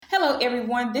Hello,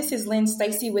 everyone. This is Lynn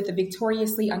Stacy with the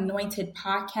Victoriously Anointed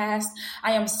podcast.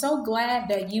 I am so glad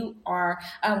that you are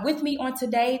with me on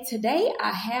today. Today, I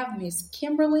have Miss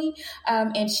Kimberly,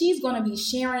 and she's going to be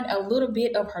sharing a little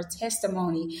bit of her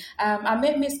testimony. I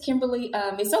met Miss Kimberly.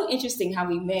 It's so interesting how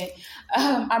we met.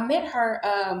 I met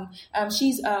her.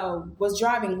 She's was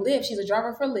driving Lyft. She's a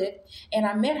driver for Lyft, and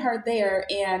I met her there.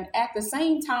 And at the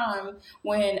same time,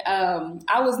 when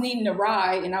I was needing a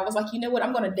ride, and I was like, you know what,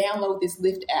 I'm going to download this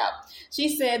Lyft app.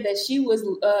 She said that she was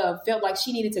felt like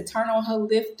she needed to turn on her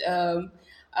Lyft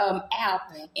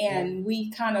app, and we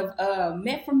kind of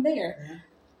met from there.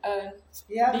 That's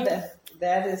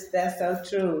so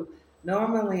true.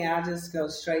 Normally, I just go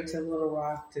straight to Little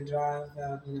Rock to drive,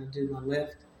 do my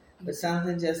Lyft. But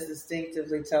something just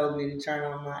instinctively told me to turn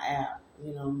on my app.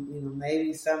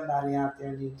 Maybe somebody out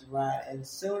there needs to ride. And as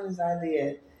soon as I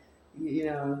did,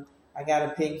 I got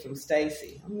a ping from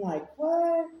Stacy. I'm like,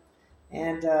 what?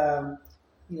 And,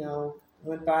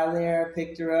 went by there,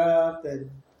 picked her up, and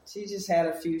she just had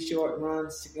a few short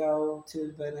runs to go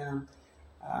to. But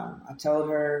I told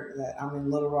her that I'm in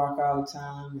Little Rock all the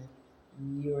time.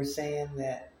 And you were saying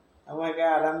that, oh, my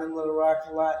God, I'm in Little Rock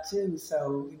a lot, too.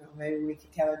 So, maybe we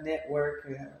could kind of network.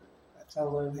 I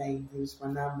told her, hey, here's my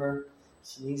number.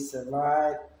 She needs to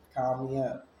ride. Call me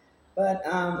up. But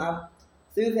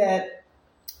through that...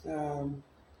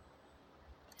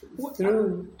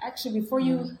 Actually, before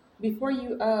you,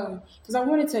 because I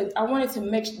wanted to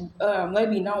make let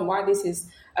me know why this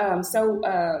is so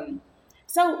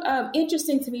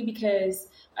interesting to me, because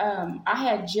I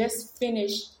had just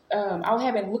finished. I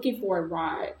have been looking for a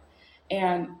ride,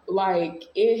 and like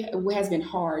it has been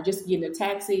hard just getting a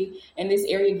taxi in this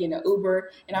area, getting an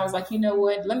Uber. And I was like, you know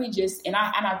what? Let me just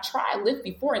I tried Lyft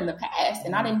before in the past,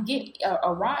 and I didn't get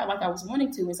a ride like I was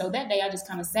wanting to. And so that day, I just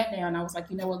kind of sat down. And I was like,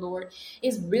 you know what, Lord,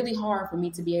 it's really hard for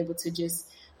me to be able to just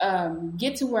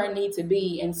get to where I need to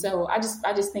be. And so I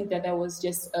just think that was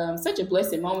just such a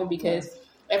blessed moment, because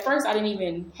at first I didn't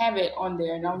even have it on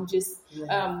there, and I'm just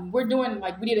we're doing,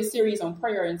 we did a series on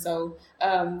prayer, and so.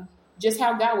 Just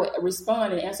how God would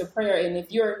respond and answer prayer. And if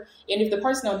the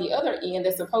person on the other end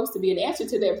that's supposed to be an answer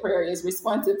to their prayer is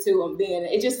responsive to them, then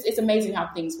it's amazing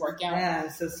how things work out. Yeah,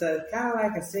 so kind of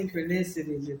like a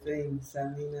synchronicity to things. I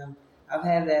mean, I've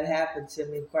had that happen to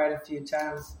me quite a few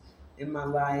times in my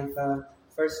life.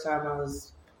 First time I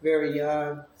was very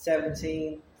young,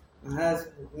 17. My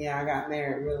husband, I got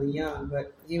married really young,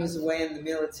 but he was away in the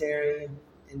military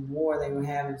and war they were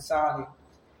having in Saudi.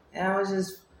 And I was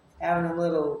just having a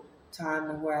little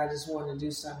time where I just wanted to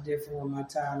do something different with my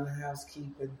time in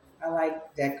housekeeping. I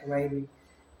like decorating.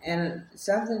 And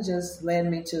something just led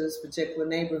me to this particular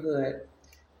neighborhood.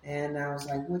 And I was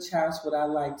like, which house would I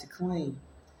like to clean?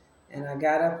 And I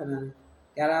got up and I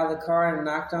got out of the car and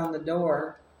knocked on the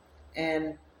door.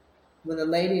 And when the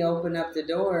lady opened up the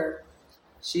door,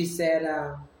 she said,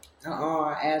 I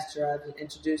asked her, I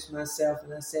introduced myself,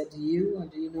 and I said, do you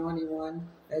know anyone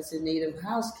that's in need of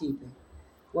housekeeping?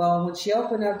 Well, when she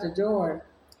opened up the door,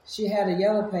 she had a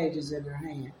Yellow Pages in her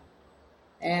hand.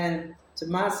 And to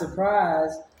my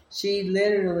surprise, she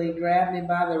literally grabbed me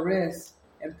by the wrist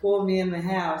and pulled me in the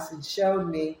house and showed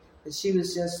me that she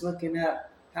was just looking up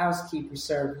housekeeper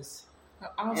service.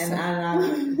 Awesome. And I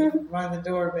rang the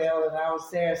doorbell, and I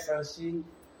was there, so she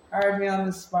heard me on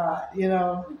the spot, and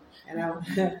I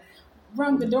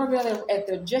rung the doorbell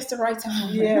at just the right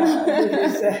time.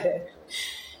 Yeah.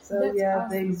 So awesome.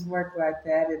 Things work like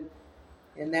that,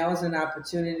 and that was an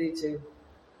opportunity to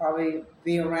probably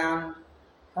be around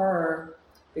her,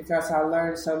 because I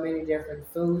learned so many different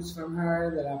foods from her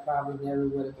that I probably never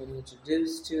would have been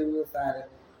introduced to if I'd have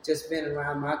just been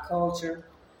around my culture.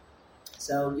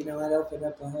 So it opened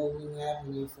up a whole new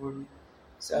avenue for me.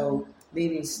 So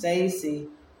meeting Stacy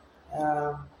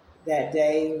that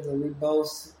day, we both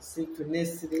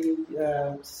synchronicity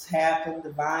happened,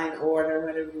 divine order,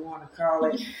 whatever you want to call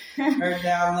it. Her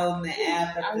downloading the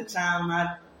app at the time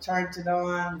I turned it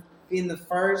on, being the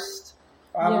first,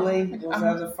 probably was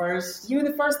I the first. You were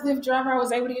the first Lyft driver I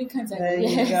was able to get in contact with.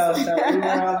 There you go. So we were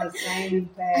on the same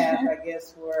path, I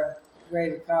guess, for a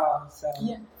greater cause. So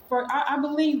I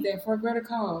believe that, for a greater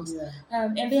cause. Yeah.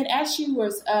 And then as she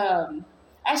was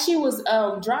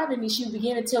driving me, she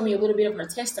began to tell me a little bit of her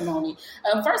testimony.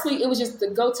 Firstly, it was just to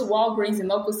go to Walgreens in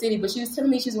local city, but she was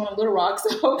telling me she's going to Little Rock.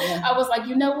 So I was like,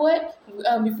 you know what?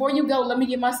 Before you go, let me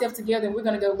get myself together, and we're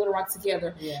going to go to Little Rock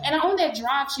together. Yeah. And on that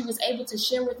drive, she was able to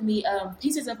share with me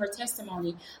pieces of her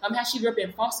testimony, how she grew up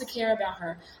in foster care, about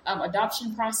her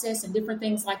adoption process and different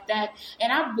things like that.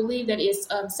 And I believe that it's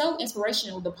so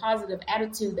inspirational, the positive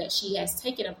attitude that she has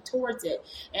taken up towards it.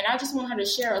 And I just want her to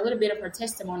share a little bit of her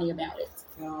testimony about it.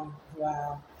 Oh,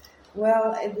 wow.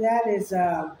 Well, that is,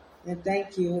 and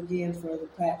thank you again for the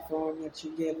platform that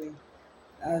you're giving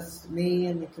us, me,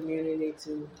 and the community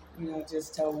to,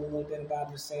 just tell them a little bit about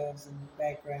ourselves and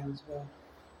background as well.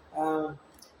 Um,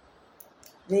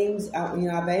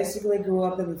 I basically grew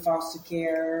up in the foster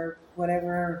care,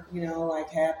 whatever, like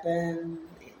happened.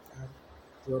 I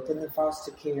grew up in the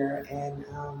foster care, and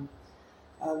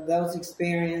those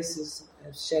experiences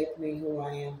have shaped me who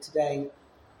I am today.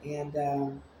 And,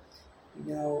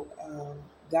 you know, um,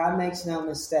 God makes no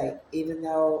mistake, even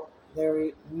though there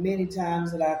were many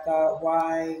times that I thought,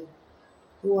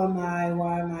 who am I?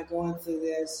 Why am I going through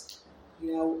this?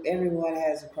 Everyone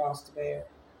has a cross to bear,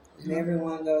 and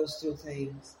everyone goes through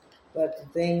things. But the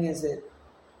thing is that,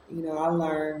 I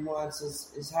learned once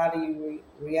is how do you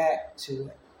react to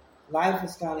it? Life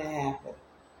is going to happen.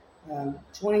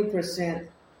 20%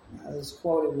 is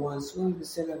quoted once,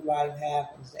 20% of life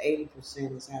happens,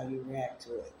 80% is how you react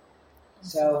to it.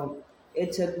 So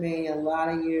it took me a lot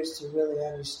of years to really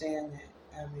understand that.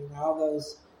 I mean, all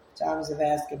those times of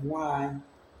asking why,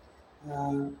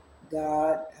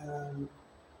 God,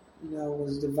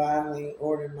 was divinely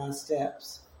ordering my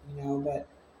steps, but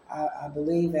I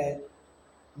believe I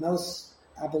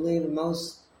believe in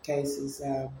most cases,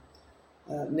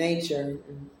 nature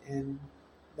and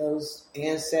those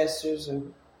ancestors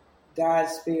and God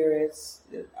spirits,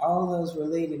 all those were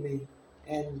leading me.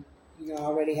 And, I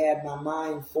already had my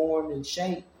mind formed and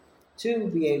shaped to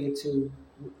be able to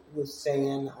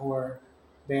withstand or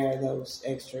bear those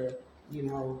extra,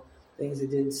 things that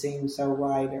didn't seem so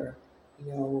right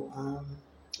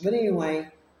but anyway,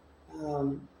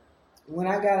 when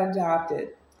I got adopted,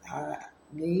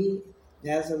 me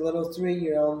as a little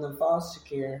 3-year-old in the foster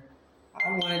care,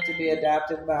 I wanted to be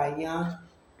adopted by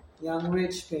young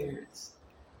rich parents.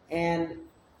 And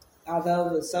although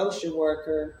the social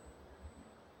worker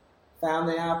found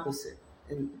the opposite,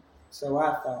 and so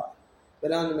I thought.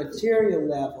 But on the material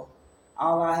level,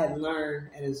 all I had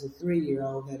learned as a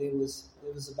 3-year-old that it was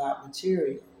about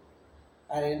material.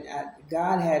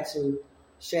 God had to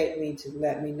shape me to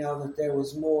let me know that there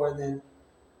was more than,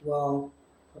 well,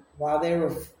 while they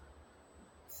were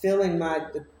feeling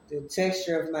the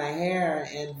texture of my hair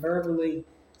and verbally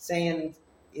saying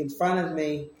in front of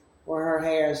me, well, her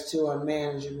hair is too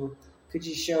unmanageable. Could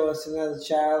you show us another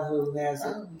child who has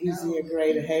easier,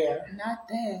 greater hair? Not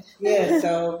that. Yeah,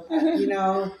 so,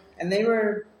 and they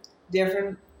were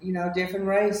different, different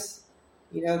race,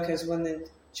 because when the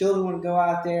children would go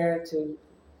out there to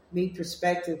meet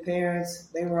prospective parents,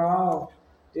 they were all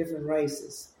different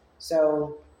races.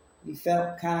 So you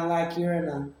felt kind of like you're in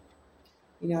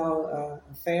a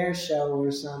fair show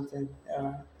or something.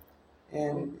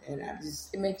 And I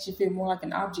just... It makes you feel more like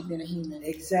an object than a human.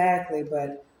 Exactly,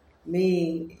 but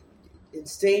me,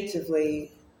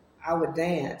 instinctively, I would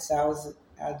dance. I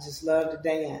just loved to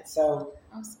dance. So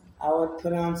awesome. I would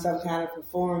put on some kind of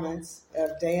performance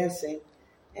of dancing,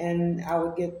 and I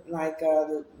would get like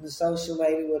the social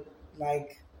lady would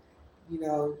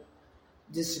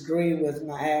disagree with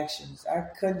my actions. I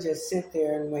couldn't just sit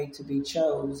there and wait to be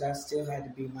chose. I still had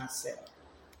to be myself.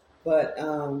 But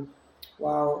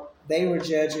while they were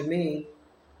judging me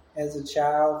as a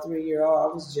child,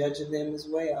 3-year-old, I was judging them as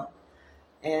well.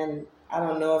 And I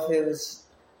don't know if it was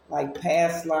like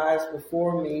past lives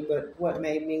before me, but what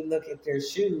made me look at their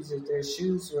shoes, if their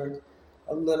shoes were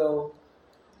a little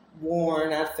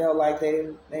worn, I felt like they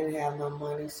didn't have no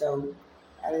money, so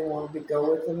I didn't want to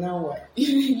go with them nowhere.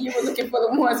 You were looking for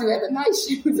the ones who had the nice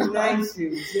shoes. The nice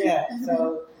shoes, yeah.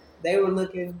 So they were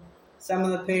looking, some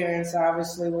of the parents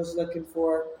obviously was looking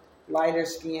for lighter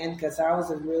skin because I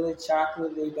was a really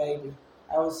chocolatey baby.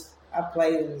 I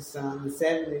played in the sun, the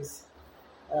 70s,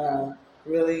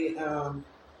 really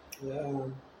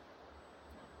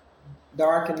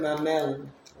darkened my melanin,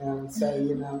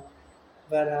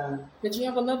 But you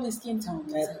have a lovely skin tone.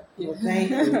 Well,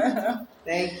 thank you.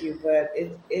 Thank you. But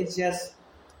it just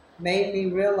made me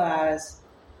realize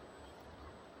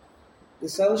the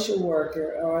social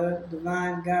worker or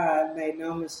divine God made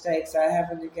no mistakes. I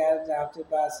happened to get adopted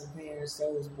by some parents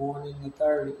that was born in the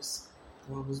 30s.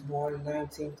 One was born in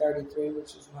 1933,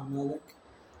 which was my mother.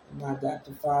 And my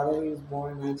adopted father, he was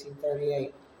born in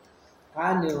 1938.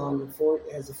 I knew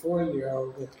as a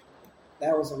 4-year-old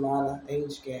that was a lot of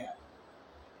age gap.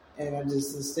 And I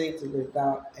just instinctively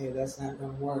thought, hey, that's not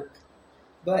going to work.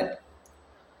 But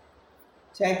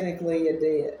technically it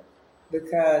did,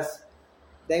 because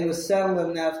they were settled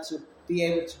enough to be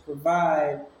able to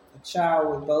provide a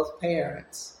child with both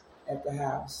parents at the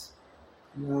house.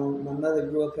 My mother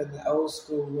grew up in the old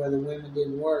school where the women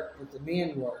didn't work, but the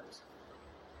men worked,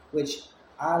 which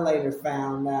I later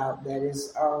found out that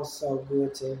it's also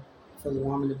good for the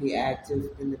woman to be active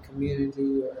in the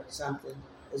community or something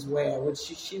as well. Which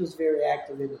she was very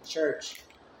active in the church,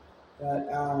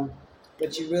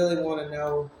 but you really want to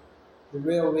know the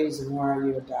real reason why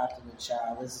you're adopting a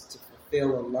child is to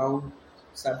fulfill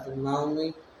something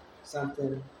lonely,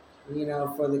 something,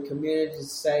 for the community to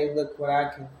say, look what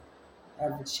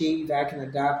have achieved. I can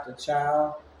adopt a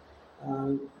child.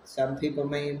 Some people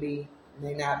may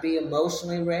not be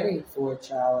emotionally ready for a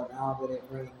child and all that it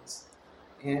brings.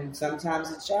 And sometimes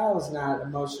the child is not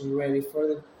emotionally ready for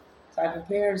the type of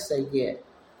parents they get.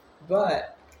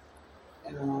 But,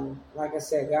 like I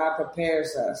said, God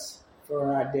prepares us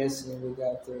for our destiny we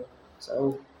go through.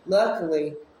 So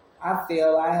luckily, I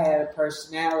feel I had a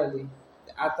personality.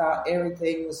 I thought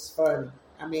everything was funny.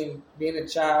 I mean, being a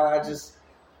child,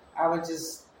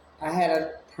 I had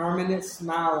a permanent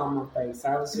smile on my face.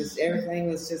 Everything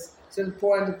was just to the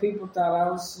point that people thought I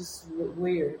was just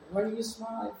weird. What are you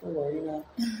smiling for?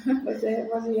 What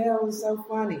the hell was so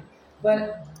funny?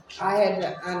 But I had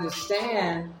to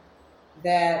understand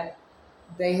that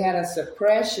they had a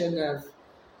suppression of,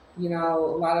 a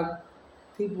lot of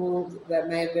people that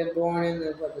may have been born in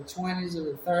the 20s or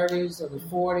the 30s or the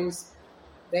 40s.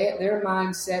 Their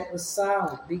mindset was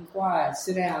silent. Be quiet.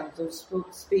 Sit down. Don't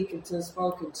speak until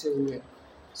spoken to.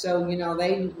 So,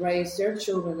 they raised their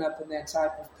children up in that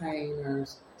type of pain or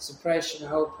suppression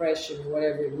or oppression or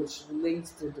whatever, which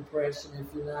leads to depression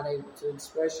if you're not able to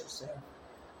express yourself.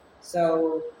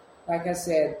 So, like I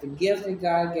said, the gift that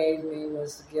God gave me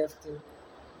was the gift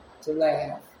to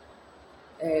laugh,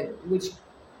 and which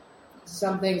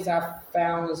some things I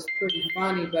found was pretty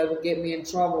funny, but would get me in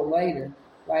trouble later.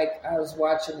 Like I was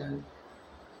watching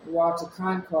Walter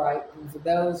Cronkite, and for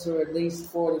those who are at least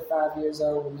 45 years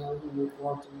old will know who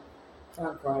Walter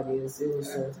Cronkite is. It was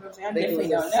I definitely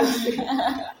don't know.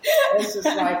 It's just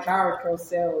like Howard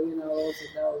Cosell, those who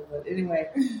know. But anyway,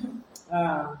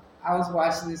 I was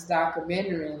watching this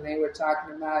documentary, and they were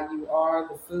talking about you are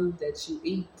the food that you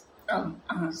eat.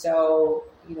 So,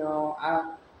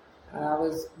 I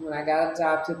was, when I got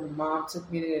adopted, my mom took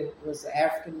me to, it was the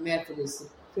African Methodist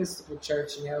Episcopal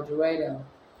Church in El Dorado.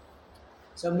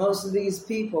 So most of these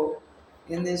people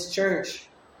in this church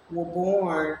were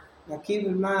born, now keep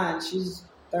in mind, she's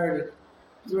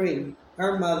 33.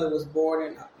 Her mother was born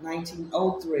in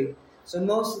 1903. So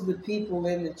most of the people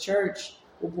in the church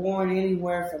were born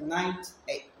anywhere from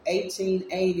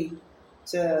 1880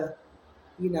 to,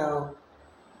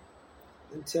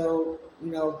 until,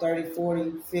 30,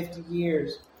 40, 50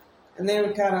 years. And they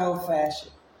were kind of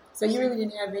old-fashioned. So you really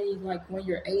didn't have any, like, when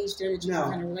you're age there that you could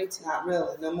kind of relate to? Not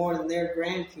really. No more than their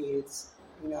grandkids,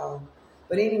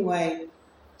 But anyway,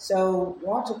 so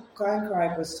Walter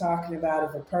Cronkite was talking about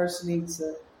if a person eats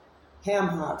a ham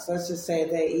hocks, let's just say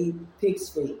they eat pig's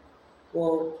feet.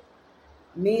 Well,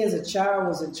 me as a child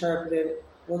was interpreted,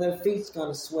 well, their feet's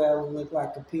going to swell and look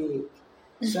like a pig.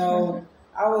 So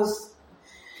I was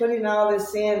putting all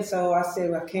this in, so I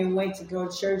said, I can't wait to go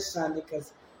to church Sunday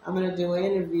because I'm going to do an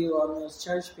interview on those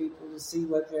church people to see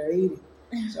what they're eating.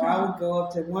 So I would go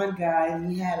up to one guy,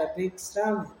 and he had a big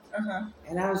stomach.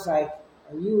 And I was like,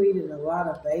 are you eating a lot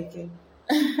of bacon?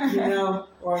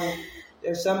 Or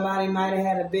somebody might have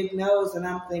had a big nose, and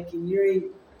I'm thinking,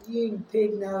 you eating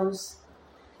pig nose?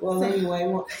 Well,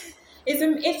 anyway.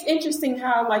 It's interesting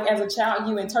how, like, as a child,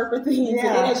 you interpret things, and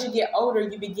then as you get older,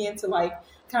 you begin to, like,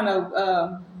 kind of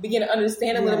begin to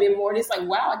understand a little bit more. And it's like,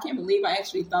 wow, I can't believe I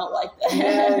actually thought like that.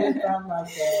 Yeah, you thought like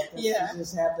that. You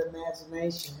just have the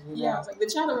imagination. It's like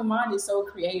the child of a mind is so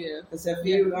creative. Because if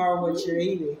you are what you're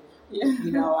eating,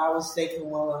 I was thinking,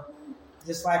 well,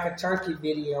 just like a turkey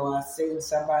video, I seen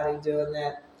somebody doing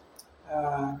that.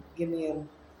 Give me a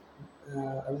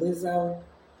Lizzo.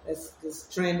 That's this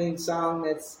trending song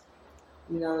that's,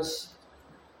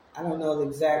 I don't know the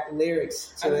exact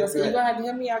lyrics to it. You're going to have to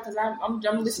help me out because I'm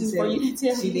listening for you to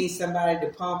tell me. She needs somebody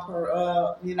to pump her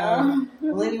up,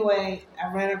 Well, anyway,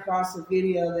 I ran across a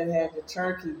video that had the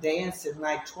turkey dancing,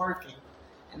 like twerking.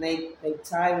 And they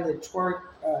titled it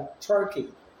turkey,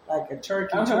 like a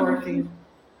turkey twerking.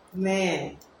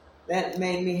 Man, that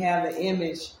made me have the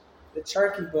image, the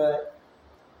turkey butt.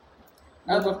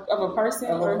 Of a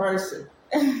person? Of a person.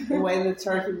 The way the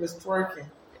turkey was twerking.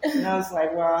 And I was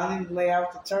like, well, I need to lay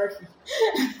off the turkey.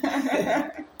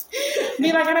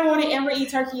 Be like, I don't want to ever eat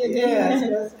turkey again. Yeah,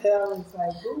 that's hell. It's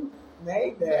like, who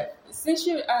made that? Since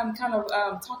you're kind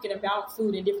of talking about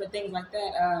food and different things like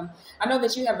that, I know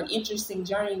that you have an interesting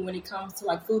journey when it comes to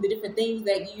like food, the different things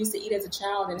that you used to eat as a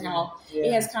child and how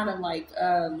it has kind of like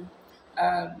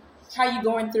how you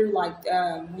going through like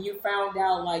when you found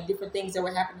out like different things that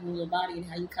were happening in your body and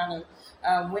how you kind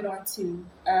of went on to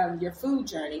your food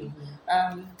journey.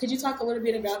 Could you talk a little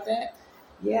bit about that?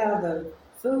 Yeah, the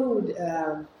food.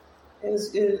 It was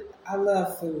good. I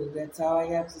love food. That's all I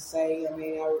got to say. I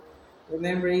mean, I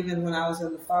remember even when I was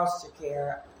in the foster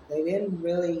care, they didn't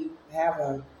really have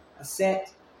a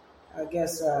set, I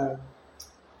guess, a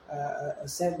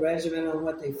set regimen on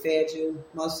what they fed you.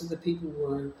 Most of the people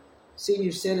were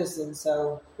senior citizens,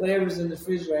 so whatever's in the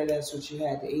refrigerator, that's what you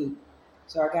had to eat.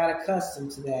 So I got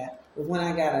accustomed to that. But when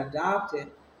I got adopted,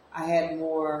 I had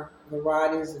more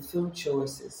varieties of food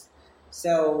choices.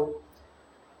 So,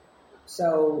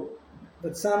 so,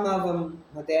 but some of them,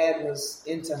 my dad was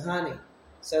into hunting.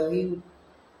 So he would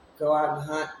go out and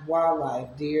hunt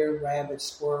wildlife, deer, rabbit,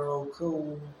 squirrel,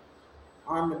 coon,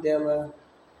 armadillo.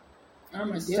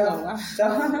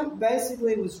 Stuff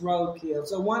basically was roadkill.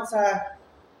 So once I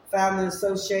found an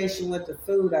association with the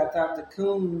food, I thought the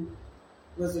coon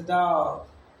was a dog,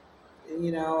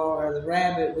 or the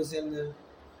rabbit was in the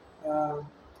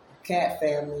cat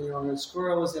family, or the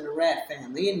squirrel was in the rat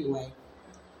family. Anyway,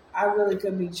 I really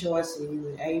couldn't be choosy.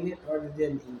 Either ate it or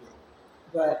didn't eat it.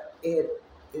 But it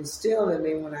instilled in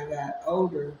me when I got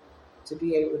older to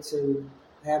be able to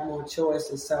have more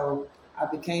choices. So I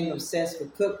became obsessed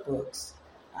with cookbooks.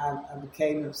 I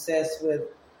became obsessed with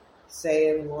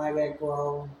saying when I got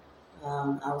grown,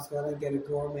 I was going to get a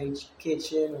gourmet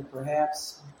kitchen or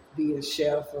perhaps be a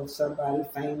chef of somebody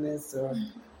famous or,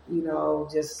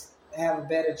 just have a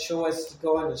better choice to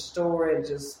go in the store and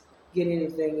just get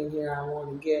anything in here I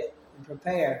want to get and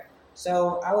prepare.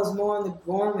 So I was more on the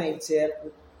gourmet tip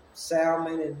with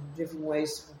salmon and different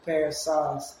ways to prepare a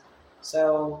sauce.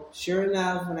 So sure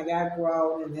enough, when I got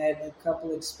grown and had a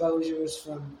couple exposures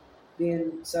from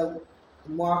being so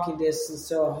walking distance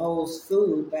to a Whole's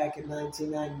Food back in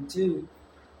 1992,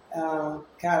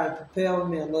 kind of propelled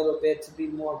me a little bit to be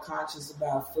more conscious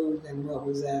about food than what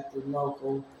was at the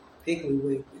local Piggly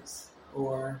Wiggly's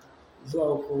or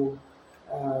local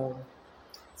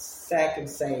Sack and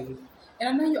Save. And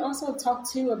I know you also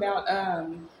talked too about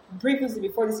previously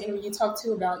before this interview. You talked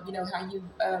too about how you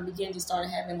began to start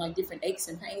having like different aches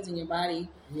and pains in your body.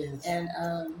 Yes. And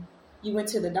you went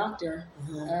to the doctor.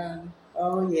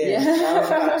 Oh yeah. I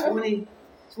was about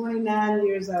 29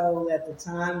 years old at the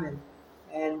time,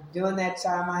 and during that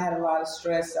time I had a lot of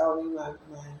stress on me.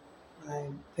 My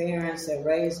parents that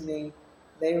raised me,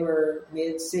 they were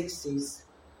mid-60s,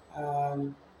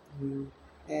 and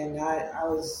I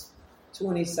was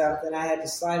 20-something. I had the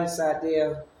slightest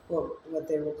idea what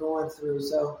they were going through.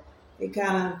 So it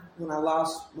kind of, when I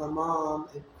lost my mom,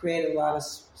 it created a lot of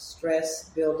stress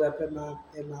build up in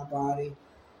my body.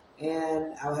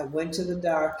 And I had went to the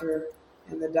doctor,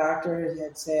 and the doctor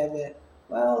had said that,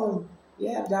 well, you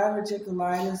have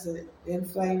diverticulitis, an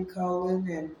inflamed colon,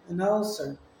 and an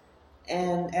ulcer.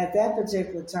 And at that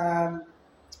particular time,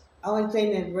 only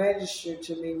thing that registered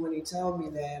to me when he told me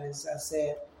that is I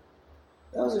said,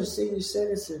 those are senior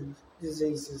citizen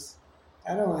diseases.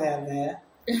 I don't have that.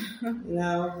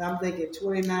 I'm thinking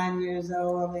 29 years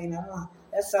old. I mean,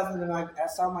 that's something that I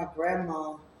saw my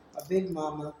grandma, my big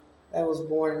mama, that was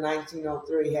born in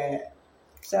 1903 had.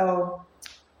 So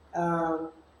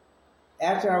after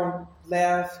I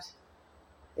left,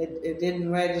 it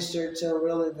didn't register till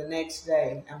really the next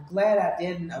day. I'm glad I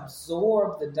didn't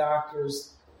absorb the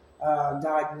doctor's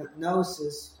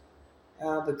diagnosis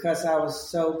because I was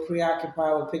so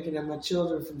preoccupied with picking up my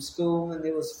children from school, and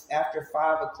it was after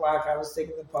 5 o'clock. I was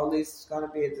thinking the police is going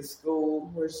to be at the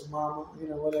school. Where's the mama?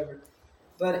 Whatever.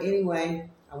 But anyway,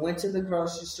 I went to the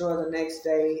grocery store the next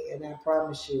day, and I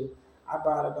promise you, I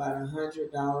bought about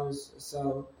 $100 or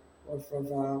so worth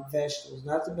of vegetables,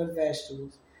 nothing but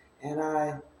vegetables, and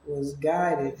I was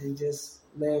guided and just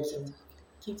led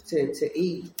to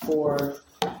eat the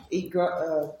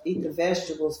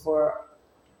vegetables for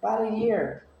about a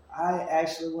year. I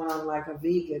actually went on like a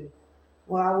vegan.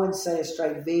 Well, I wouldn't say a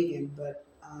straight vegan, but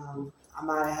I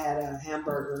might have had a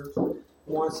hamburger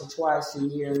once or twice a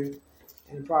year,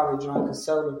 and probably drunk a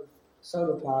soda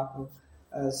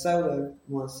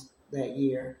once that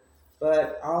year.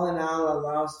 But all in all, I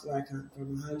lost like from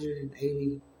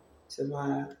 180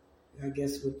 to I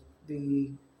guess would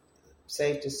be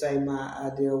safe to say my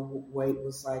ideal weight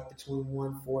was like between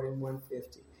 140 and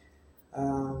 150.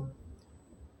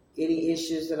 Any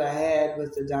issues that I had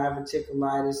with the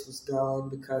diverticulitis was gone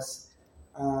because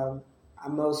I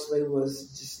mostly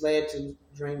was just led to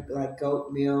drink like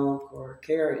goat milk or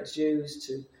carrot juice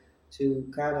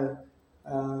to kind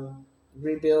of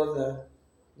rebuild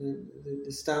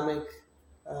the stomach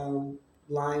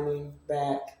lining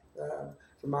back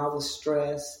from all the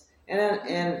stress.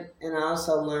 And I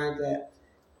also learned that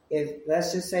if,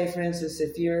 let's just say, for instance,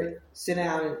 if you're sit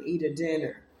down and eat a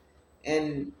dinner,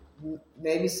 and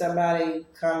maybe somebody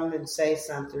come and say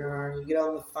something, or you get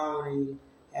on the phone and you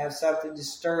have something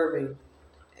disturbing,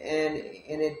 and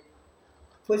it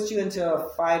puts you into a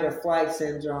fight or flight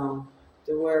syndrome,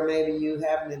 to where maybe you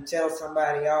having to tell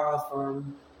somebody off, or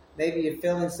maybe you're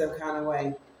feeling some kind of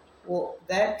way. Well,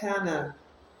 that kind of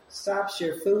stops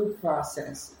your food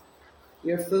process.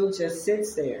 Your food just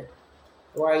sits there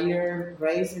while you're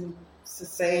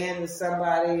saying to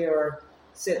somebody, or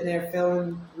sitting there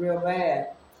feeling real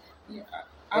bad. Yeah,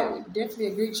 I would definitely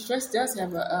agree. Stress does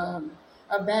have a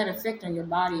bad effect on your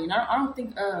body, and I don't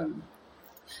think a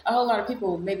whole lot of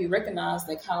people maybe recognize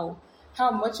like how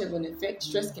much of an effect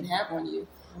stress can have on you.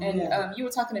 And you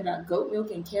were talking about goat milk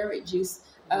and carrot juice,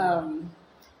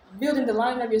 building the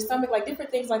lining of your stomach, like different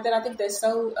things like that. I think that's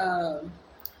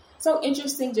so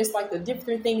interesting, just like the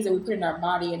different things that we put in our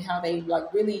body and how they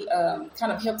like really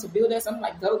kind of help to build us. I'm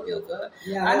like goat milk.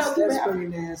 I know that's pretty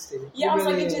nasty. Yeah, I was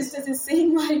like, it just doesn't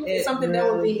seem like something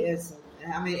that would be. Isn't.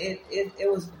 I mean,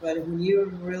 it was, but when you're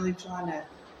really trying to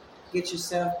get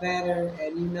yourself better,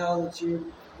 and you know that you're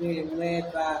being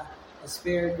led by a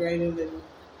spirit greater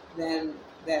than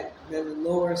the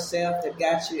lower self that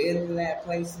got you into that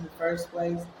place in the first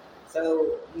place.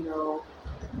 So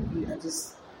I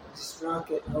just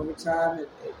drunk it over time.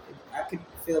 I could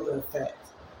feel the effect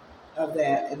of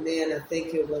that, and then I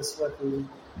think it was what the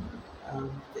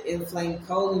inflamed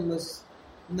colon was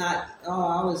not. Oh,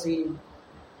 I was eating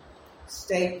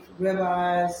steak,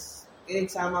 ribeyes.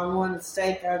 Anytime I wanted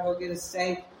steak, I'd go get a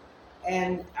steak,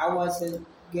 and I wasn't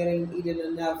eating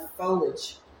enough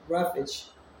roughage, rather.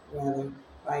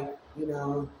 Like,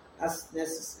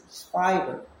 that's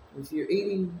fiber. If you're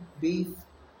eating beef,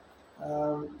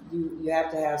 you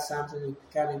have to have something to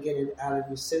kind of get it out of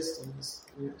your system as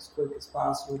quick as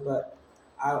possible. But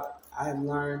I've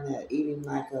learned that eating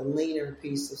like a leaner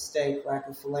piece of steak, like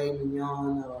a filet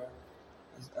mignon or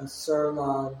a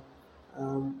sirloin,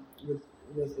 with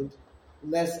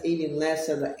eating less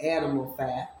of the animal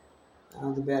fat,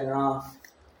 the better off.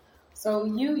 So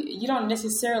you don't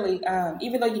necessarily,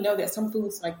 even though you know that some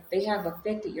foods like they have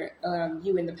affected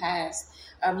you in the past,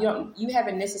 you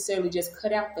haven't necessarily just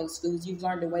cut out those foods. You've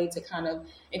learned a way to kind of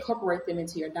incorporate them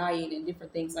into your diet and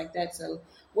different things like that. So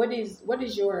what is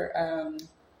your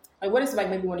what is like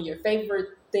maybe one of your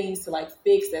favorite things to like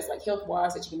fix that's like health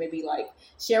wise that you can maybe like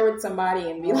share with somebody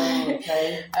and be like,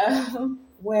 okay.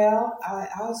 Well,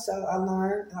 I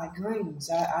learned like greens.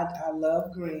 I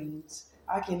love greens.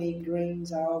 I can eat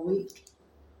greens all week.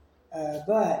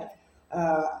 But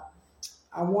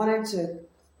I wanted to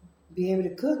be able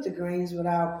to cook the greens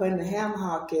without putting a ham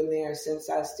hock in there, since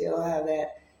I still have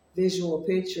that visual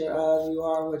picture of you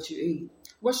are what you eat.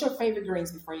 What's your favorite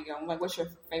greens before you go? Like, what's your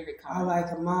favorite kind? I like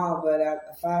them all, but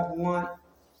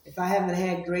if I haven't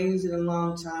had greens in a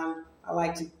long time, I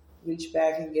like to reach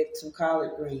back and get some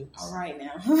collard greens. All right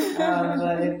now.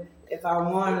 But if I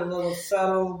want a little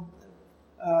subtle,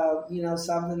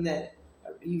 something that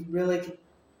you really can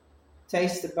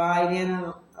taste the bite in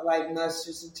them, I like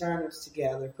mustards and turnips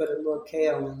together. Put a little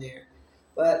kale in there.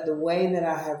 But the way that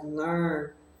I have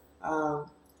learned,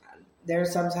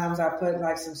 there's sometimes I put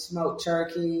like some smoked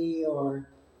turkey, or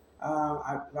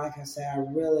like I said, it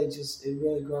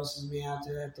really grosses me out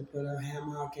to have to put a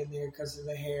ham hock in there because of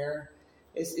the hair.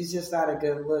 It's just not a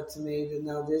good look to me to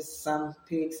know there's some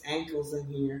pig's ankles in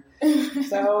here.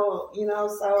 So,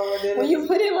 when you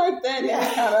put it like that,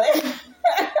 it's kind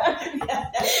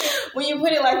of when you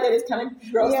put it like that, it's kind of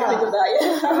gross to think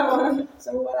about.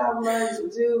 So what I've learned to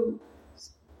do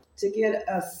to get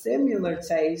a similar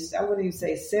taste, I wouldn't even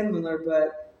say similar,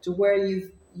 but to where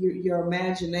your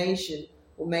imagination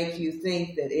will make you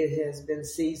think that it has been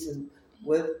seasoned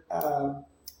with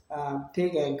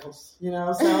pig ankles,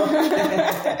 so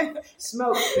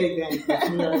smoked pig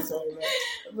ankles,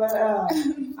 but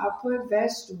I put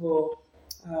vegetable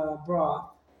broth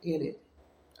in it,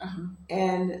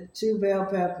 and 2 bell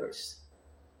peppers.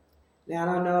 Now, I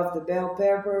don't know if the bell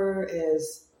pepper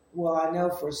is, well, I know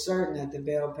for certain that the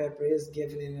bell pepper is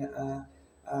giving it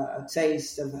a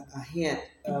taste of a hint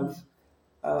of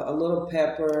a little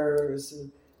pepper.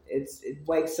 It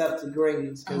wakes up the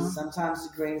greens, because sometimes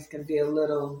the greens can be a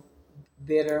little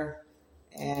bitter.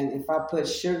 And if I put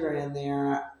sugar in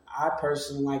there, I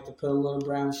personally like to put a little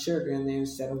brown sugar in there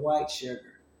instead of white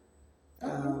sugar.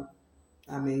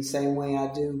 Same way I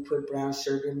do put brown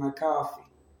sugar in my coffee.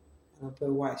 I put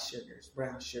white sugar, it's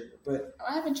brown sugar. But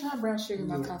I haven't tried brown sugar in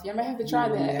my coffee. I might have to try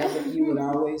that. You would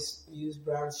always use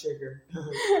brown sugar.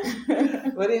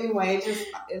 But anyway,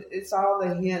 it's all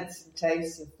the hints and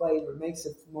tastes and flavor. It makes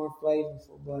it more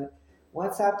flavorful. But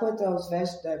once I put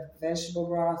that vegetable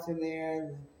broth in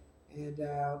there, and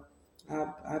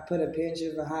I put a pinch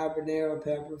of a habanero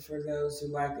pepper for those who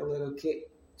like a little kick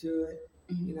to it.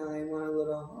 Mm-hmm. You know, they want a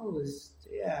little,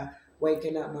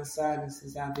 waking up my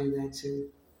sinuses. I'll do that too.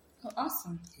 Oh,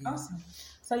 awesome. Yeah. Awesome.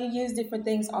 So you use different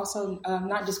things also,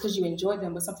 not just because you enjoy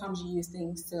them, but sometimes you use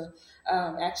things to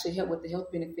actually help with the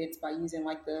health benefits by using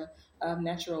like the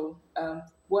natural, there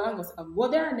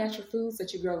are natural foods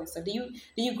that you grow and stuff. Do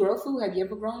you grow food? Have you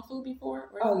ever grown food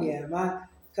before? Oh, yeah.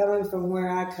 Coming from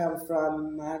where I come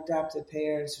from, my adopted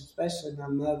parents, especially my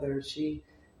mother, she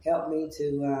helped me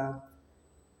to,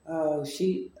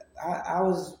 I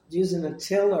was using a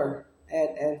tiller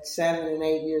at 7 and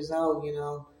 8 years old, you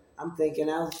know. I'm thinking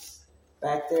I was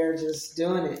back there just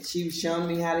doing it. She was showing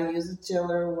me how to use a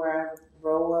tiller where I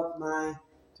roll up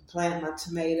to plant my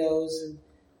tomatoes and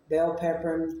bell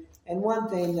pepper. And one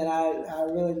thing that I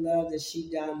really loved that she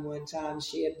done one time,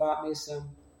 she had bought me some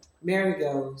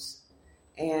marigolds.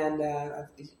 And I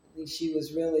think she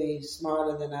was really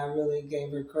smarter than I really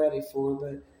gave her credit for.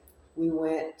 But we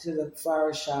went to the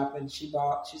flower shop and she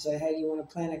said, hey, you want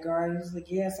to plant a garden? I was like,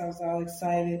 yes. I was all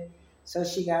excited. So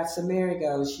she got some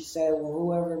marigolds. She said, well,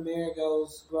 whoever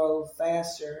marigolds grow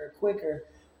faster or quicker,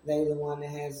 they the one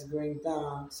that has the green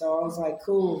thumb. So I was like,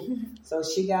 cool. So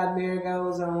she got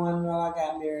marigolds on one row. I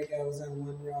got marigolds on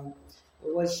one row.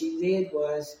 But what she did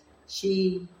was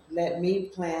she let me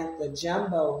plant the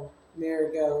jumbo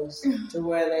marigolds to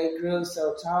where they grew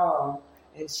so tall.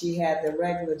 And she had the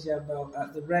regular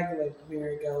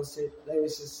marigolds. They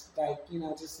was just like,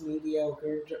 just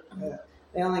mediocre.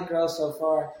 They only grow so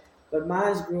far. But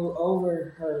mine grew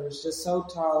over hers, just so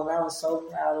tall, and I was so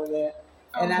proud of that.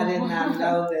 And I did not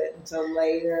know that until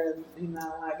later. And, when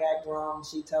I got grown,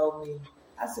 she told me,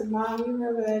 I said, Mom, you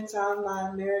remember that time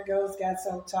my marigolds got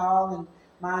so tall and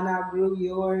mine outgrew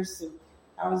yours? And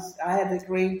I had the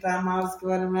green thumb. I was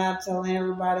going around telling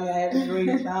everybody I had the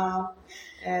green thumb.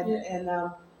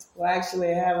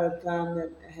 Actually, I have a thumb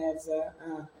that has a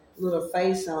little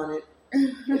face on it.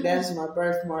 That's my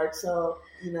birthmark. So,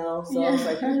 I was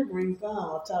like, you're a green thumb.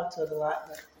 I'll talk to it a lot.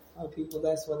 But people,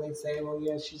 that's what they say. Well,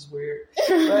 yeah, she's weird.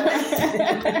 But,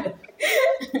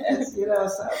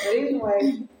 but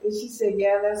anyway, she said,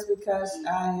 yeah, that's because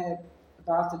I had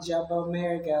bought the jumbo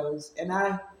marigolds. And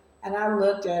I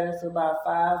looked at her for about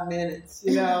 5 minutes,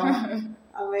 but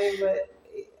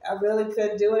I really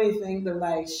couldn't do anything. But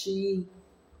like she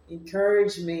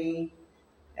encouraged me,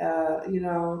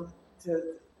 to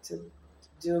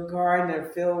do a garden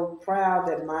and feel proud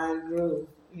that mine grew,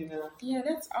 Yeah,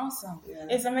 that's awesome. Yeah.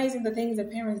 It's amazing the things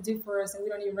that parents do for us and we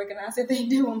don't even recognize that they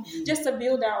do them just to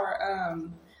build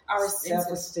our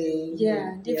self-esteem.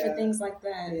 Yeah, different things like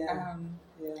that.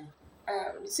 Yeah.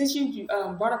 Since you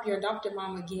brought up your adopted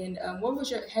mom again, what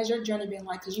has your journey been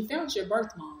like? Because you found your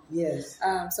birth mom. Yes.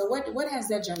 So what has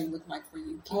that journey looked like for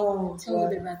you? Can you tell a little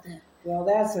bit about that? Well,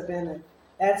 that's been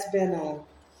a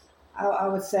I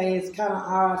would say it's kind of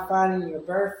odd finding your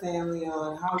birth family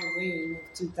on Halloween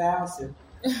of 2000,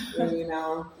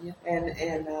 Yeah.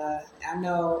 And I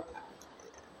know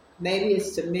maybe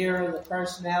it's to mirror the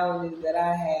personality that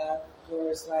I have,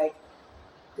 where it's like,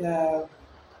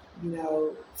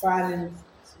 finding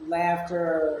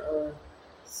laughter or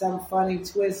some funny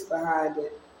twist behind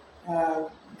it.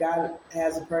 God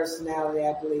has a personality.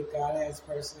 I believe God has a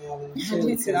personality too. I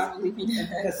believe he does.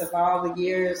 Because of all the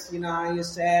years, I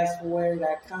used to ask, where did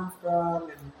I come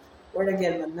from? And where did I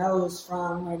get my nose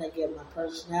from? Where did I get my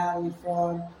personality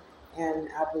from? And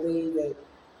I believe that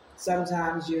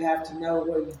sometimes you have to know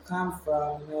where you come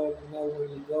from in order to know where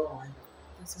you're going.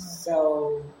 That's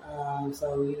right. So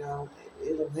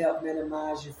it'll help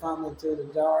minimize you fumbling through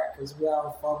the dark, because we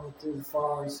all fumble through the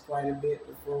forest quite a bit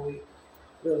before we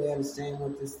really understand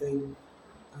what this thing,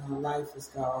 life is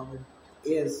called and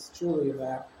is truly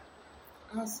about.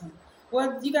 Awesome.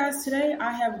 Well, you guys, today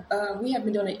we have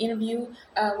been doing an interview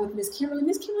with Miss Kimberly.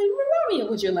 Miss Kimberly, remind me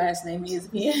what your last name is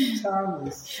again.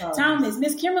 Thomas.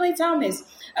 Miss Kimberly Thomas.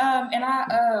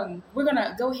 We're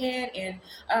gonna go ahead and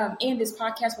end this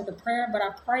podcast with a prayer. But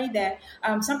I pray that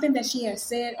something that she has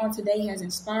said on today has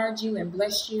inspired you and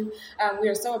blessed you. We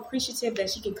are so appreciative that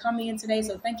she could come in today.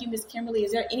 So thank you, Miss Kimberly.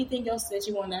 Is there anything else that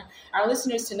you want our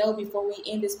listeners to know before we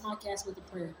end this podcast with a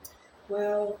prayer?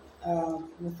 Well,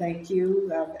 thank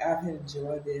you. I've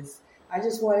enjoyed this. I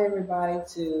just want everybody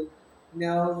to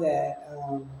know that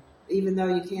even though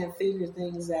you can't figure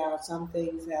things out, some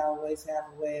things always have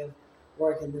a way of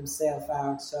working themselves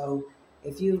out. So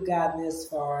if you've gotten this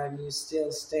far and you're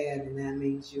still standing, that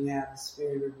means you have a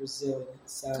spirit of resilience.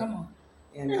 So, Come on.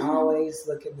 and always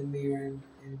look in the mirror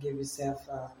and give yourself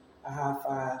a high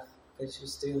five because you're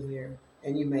still here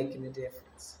and you're making a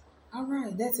difference. All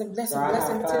right, that's a blessing.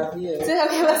 You.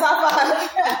 Okay, let's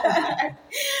high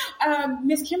five.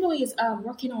 Miss Kimberly is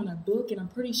working on a book, and I'm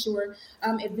pretty sure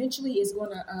eventually is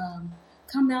going to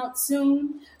come out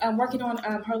soon. Working on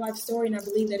her life story, and I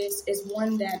believe that it's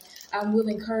one that will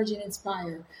encourage and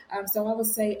inspire. So I would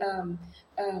say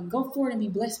go forward and be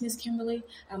blessed, Miss Kimberly.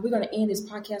 We're going to end this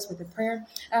podcast with a prayer.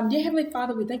 Dear Heavenly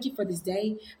Father, we thank you for this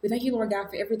day. We thank you, Lord God,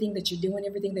 for everything that you're doing,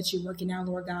 everything that you're working out,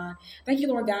 Lord God. Thank you,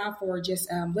 Lord God, for just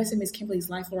blessing Miss Kimberly's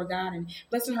life, Lord God, and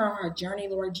blessing her on her journey,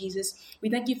 Lord Jesus. We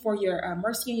thank you for your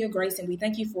mercy and your grace, and we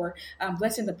thank you for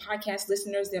blessing the podcast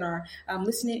listeners that are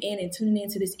listening in and tuning in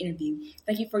to this interview.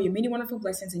 Thank you for your many wonderful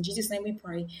blessings. In Jesus' name we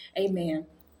pray. Amen.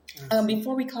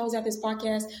 Before we close out this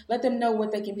podcast, let them know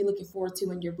what they can be looking forward to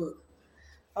in your book.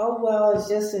 Oh, well, it's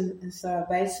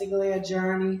basically a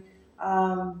journey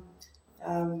told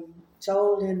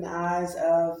in the eyes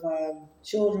of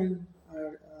children.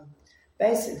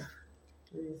 Basically,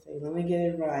 let me get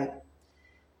it right.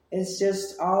 It's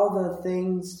just all the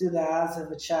things through the eyes of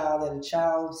a child that a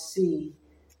child see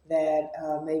that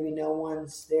maybe no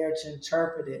one's there to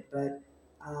interpret it. But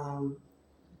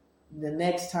the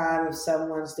next time if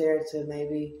someone's there to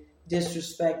maybe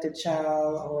disrespect a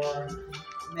child or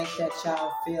make that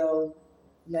child feel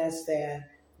less than,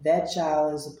 that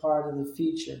child is a part of the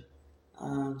future.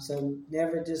 So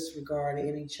never disregard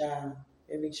any child.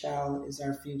 Every child is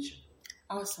our future.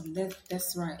 Awesome.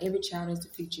 That's right. Every child is the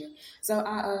future. So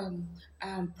I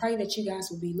pray that you guys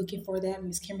will be looking for that.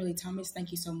 Miss Kimberly Thomas,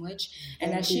 thank you so much.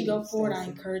 And as she go forward, I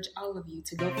encourage all of you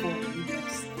to go forward and be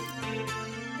blessed.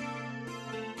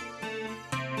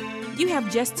 You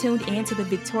have just tuned in to the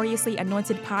Victoriously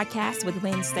Anointed podcast with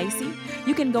Lynn Stacy.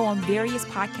 You can go on various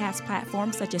podcast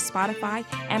platforms such as Spotify,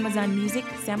 Amazon Music,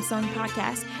 Samsung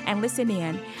Podcasts, and listen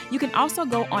in. You can also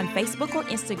go on Facebook or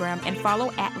Instagram and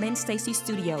follow at Lynn Stacy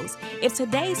Studios. If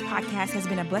today's podcast has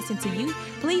been a blessing to you,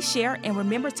 please share and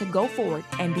remember to go forward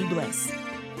and be blessed.